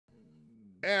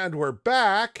And we're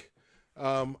back.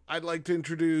 I'd like to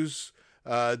introduce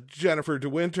Jennifer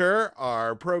deWinter,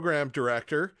 our program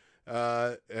director,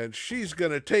 and she's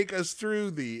going to take us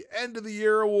through the end of the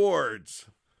year awards.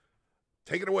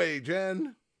 Take it away,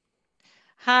 Jen.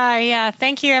 Hi, yeah,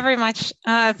 thank you very much.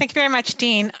 Thank you very much,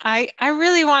 Dean. I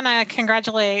really want to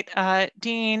congratulate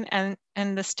Dean and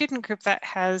the student group that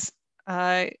has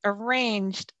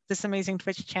arranged this amazing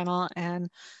Twitch channel and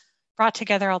brought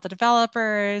together all the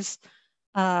developers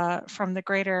from the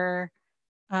greater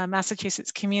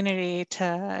Massachusetts community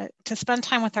to spend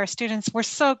time with our students. We're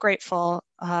so grateful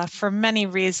for many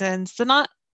reasons, the not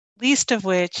least of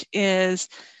which is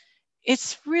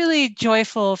it's really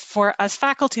joyful for us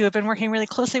faculty who have been working really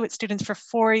closely with students for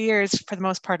 4 years, for the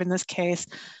most part in this case,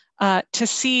 to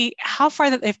see how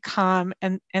far that they've come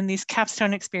and these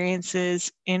capstone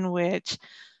experiences in which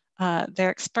they're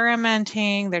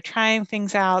experimenting, they're trying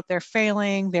things out, they're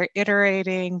failing, they're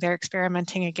iterating, they're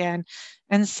experimenting again.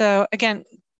 And so again,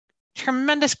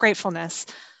 tremendous gratefulness.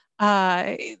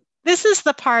 This is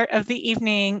the part of the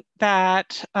evening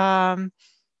that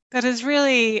that is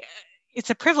really, it's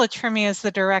a privilege for me as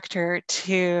the director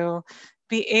to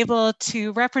be able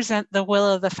to represent the will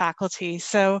of the faculty.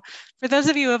 So for those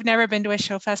of you who have never been to a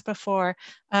Showfest before,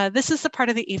 this is the part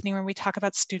of the evening where we talk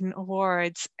about student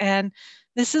awards. And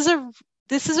this is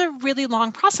a really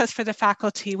long process for the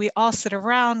faculty. We all sit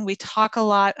around, we talk a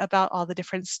lot about all the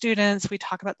different students, we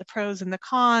talk about the pros and the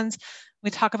cons,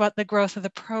 we talk about the growth of the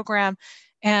program.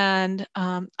 And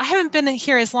I haven't been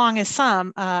here as long as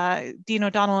some. Dean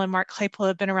O'Donnell and Mark Claypool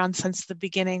have been around since the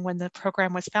beginning when the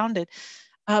program was founded.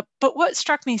 But what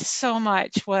struck me so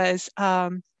much was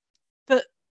the,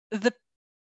 the,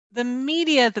 the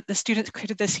media that the students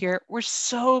created this year were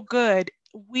so good.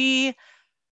 We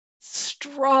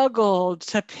struggled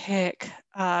to pick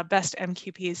best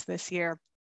MQPs this year.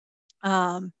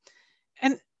 And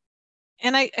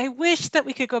I wish that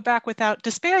we could go back without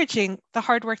disparaging the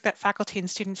hard work that faculty and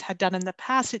students had done in the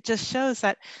past. It just shows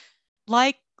that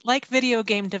like video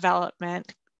game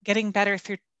development, getting better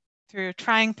through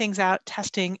trying things out,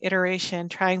 testing, iteration,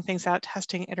 trying things out,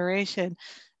 testing, iteration,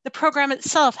 the program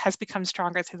itself has become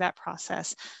stronger through that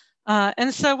process.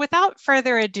 And so without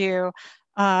further ado,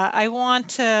 I want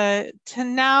to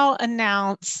now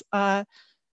announce to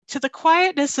the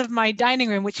quietness of my dining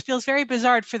room, which feels very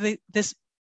bizarre for this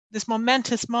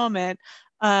momentous moment,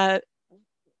 all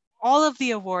of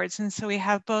the awards. And so we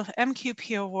have both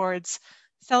MQP awards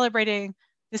celebrating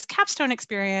this capstone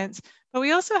experience, but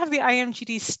we also have the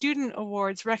IMGD student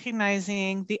awards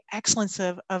recognizing the excellence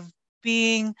of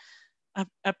being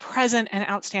a present and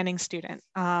outstanding student.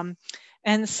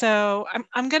 And so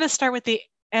I'm going to start with the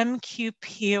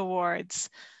MQP awards.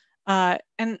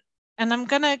 And I'm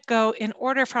going to go in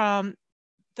order from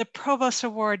the Provost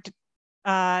Award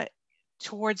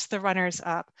towards the runners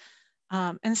up.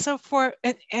 And so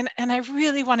and I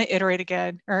really want to iterate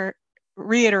again or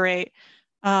reiterate,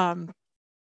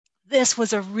 this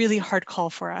was a really hard call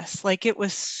for us. Like it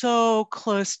was so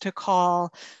close to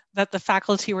call that the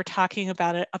faculty were talking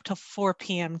about it up till 4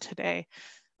 p.m. today.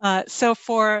 So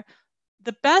for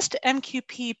the best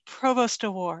MQP Provost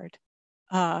Award,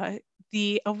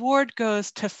 the award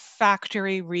goes to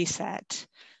Factory Reset.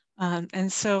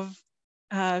 And so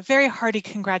very hearty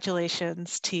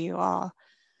congratulations to you all.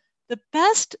 The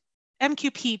best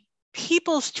MQP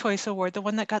People's Choice Award, the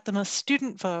one that got the most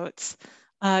student votes,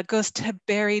 goes to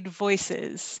Buried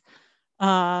Voices.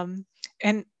 And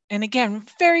again,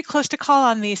 very close to call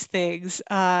on these things.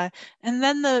 And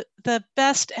then the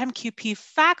best MQP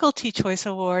Faculty Choice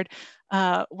Award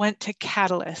went to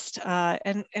Catalyst.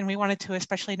 And we wanted to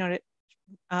especially note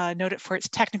it for its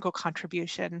technical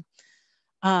contribution.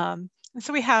 And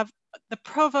so we have the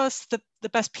provost, the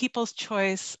best people's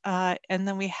choice, and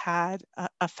then we had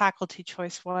a faculty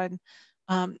choice one.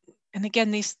 And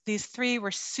again, these three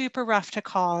were super rough to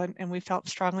call, and we felt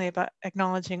strongly about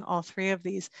acknowledging all three of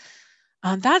these.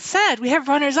 That said, we have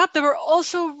runners up that were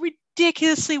also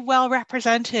ridiculously well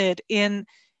represented in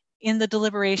the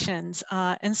deliberations.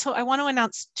 And so I want to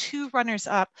announce two runners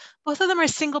up. Both of them are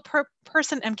single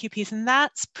person MQPs, and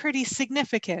that's pretty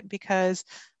significant because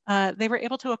they were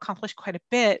able to accomplish quite a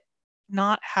bit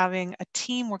not having a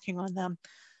team working on them.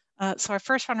 So our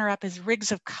first runner-up is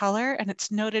Rigs of Color, and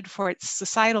it's noted for its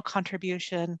societal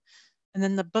contribution. And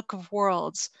then the Book of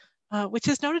Worlds, which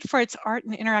is noted for its art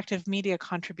and interactive media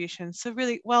contribution. So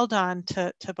really well done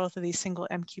to both of these single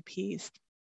MQPs.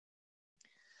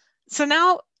 So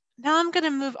now I'm going to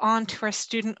move on to our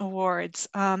student awards.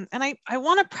 And I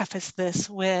want to preface this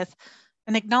with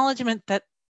an acknowledgement that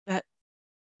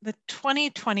the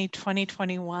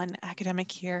 2020-2021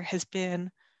 academic year has been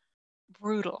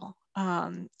brutal.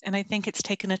 And I think it's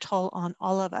taken a toll on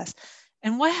all of us.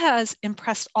 And what has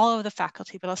impressed all of the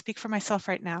faculty, but I'll speak for myself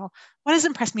right now, what has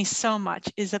impressed me so much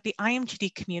is that the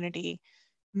IMGD community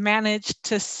managed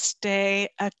to stay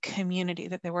a community,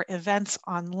 that there were events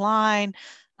online,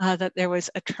 that there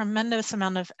was a tremendous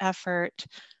amount of effort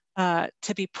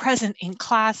to be present in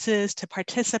classes, to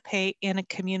participate in a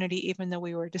community, even though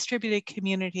we were a distributed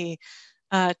community,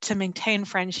 to maintain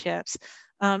friendships.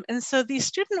 And so these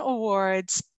student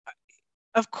awards,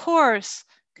 of course,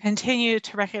 continue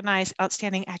to recognize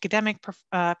outstanding academic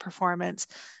performance,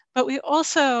 but we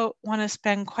also want to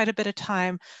spend quite a bit of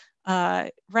time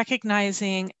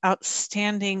recognizing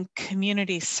outstanding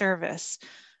community service.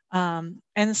 And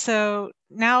so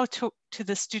now to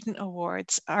the student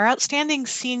awards. Our outstanding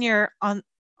senior on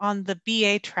the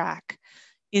BA track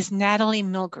is Natalie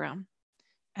Milgram,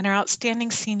 and our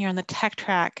outstanding senior on the tech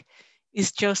track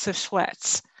is Joseph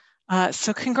Schwetz.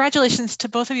 So congratulations to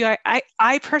both of you.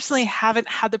 I personally haven't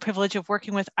had the privilege of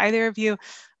working with either of you.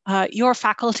 Your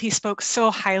faculty spoke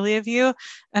so highly of you,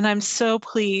 and I'm so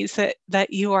pleased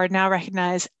that you are now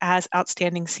recognized as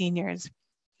outstanding seniors.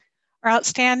 Our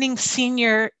outstanding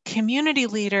senior community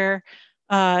leader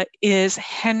is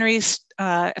Henry,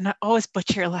 and I always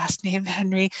butcher your last name,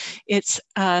 Henry. It's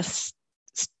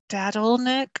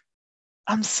Stadolnik.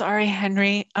 I'm sorry,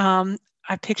 Henry.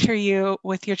 I picture you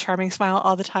with your charming smile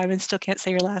all the time and still can't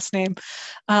say your last name.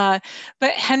 But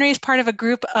Henry is part of a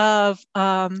group of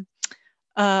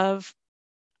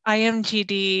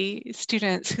IMGD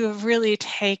students who have really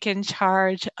taken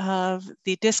charge of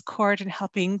the Discord and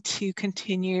helping to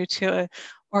continue to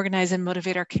organize and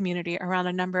motivate our community around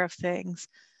a number of things.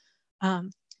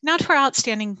 Now to our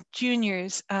outstanding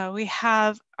juniors. We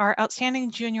have our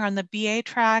outstanding junior on the BA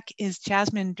track is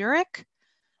Jasmine Durick,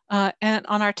 and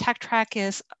on our tech track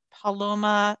is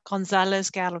Paloma Gonzalez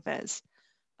Galvez.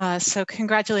 So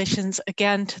congratulations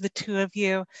again to the two of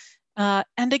you.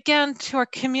 And again, to our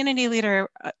community leader,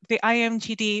 the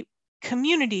IMGD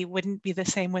community wouldn't be the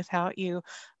same without you,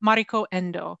 Mariko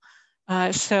Endo.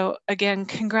 So again,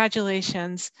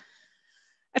 congratulations.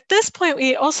 At this point,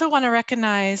 we also want to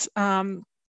recognize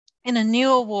in a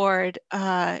new award,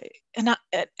 an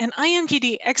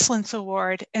IMGD Excellence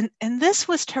Award. And this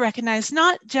was to recognize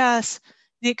not just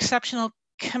the exceptional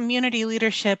community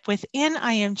leadership within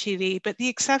IMGD, but the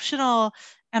exceptional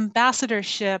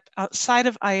ambassadorship outside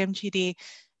of IMGD.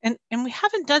 And we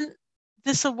haven't done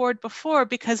this award before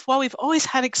because while we've always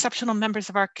had exceptional members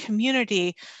of our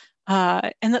community,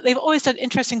 and that they've always done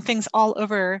interesting things all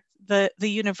over the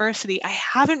university, I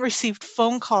haven't received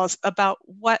phone calls about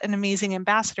what an amazing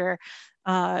ambassador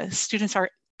students are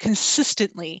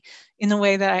consistently in the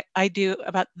way that I do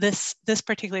about this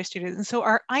particular student. And so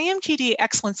our IMGD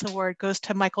Excellence Award goes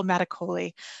to Michael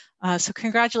Maticoli. So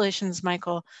congratulations,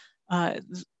 Michael.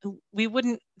 We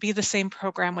wouldn't be the same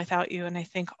program without you, and I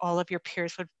think all of your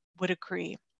peers would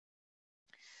agree.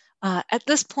 At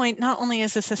this point, not only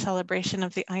is this a celebration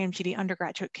of the IMGD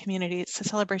undergraduate community, it's a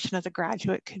celebration of the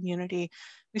graduate community.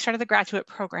 We started the graduate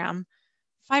program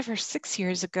 5 or 6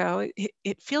 years ago.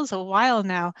 It feels a while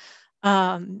now.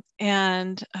 And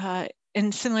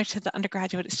similar to the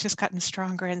undergraduate, it's just gotten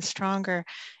stronger and stronger.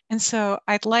 And so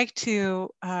I'd like to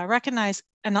recognize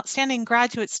an outstanding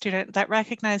graduate student that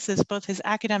recognizes both his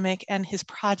academic and his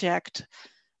project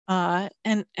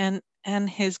and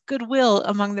his goodwill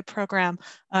among the program,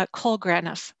 Cole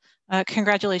Graniff.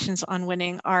 Congratulations on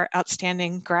winning our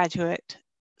Outstanding Graduate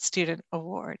Student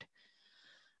Award.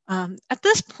 At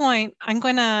this point, I'm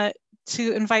going to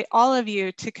invite all of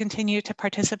you to continue to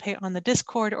participate on the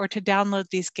Discord or to download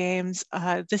these games.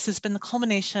 This has been the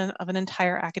culmination of an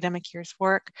entire academic year's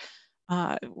work.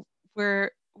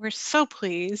 We're so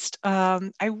pleased.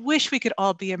 I wish we could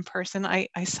all be in person. I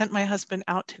sent my husband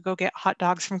out to go get hot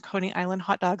dogs from Coney Island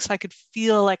Hot Dogs so I could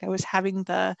feel like I was having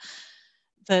the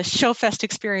Showfest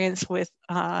experience with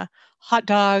hot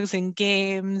dogs and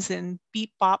games and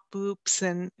beep bop boops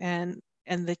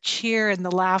and the cheer and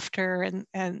the laughter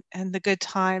and the good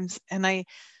times. And I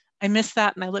miss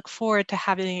that, and I look forward to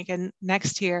having it again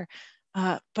next year.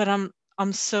 But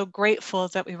I'm so grateful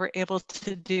that we were able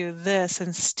to do this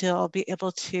and still be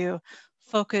able to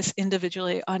focus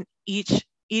individually on each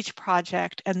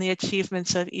project and the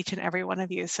achievements of each and every one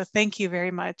of you. So thank you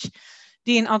very much.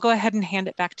 Dean, I'll go ahead and hand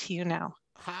it back to you now.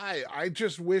 Hi, I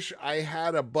just wish I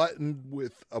had a button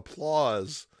with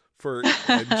applause for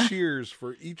and cheers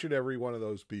for each and every one of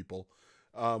those people.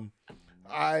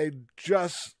 I'm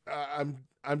just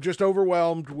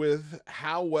overwhelmed with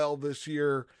how well this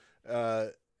year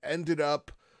ended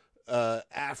up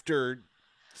after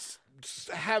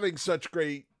having such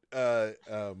great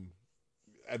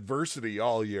adversity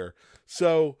all year.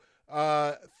 So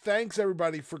thanks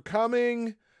everybody for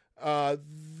coming.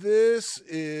 This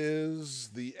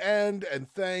is the end,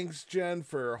 and thanks, Jen,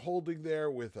 for holding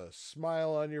there with a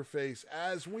smile on your face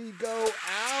as we go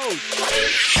out.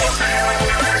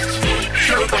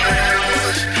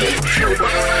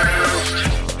 Showfest.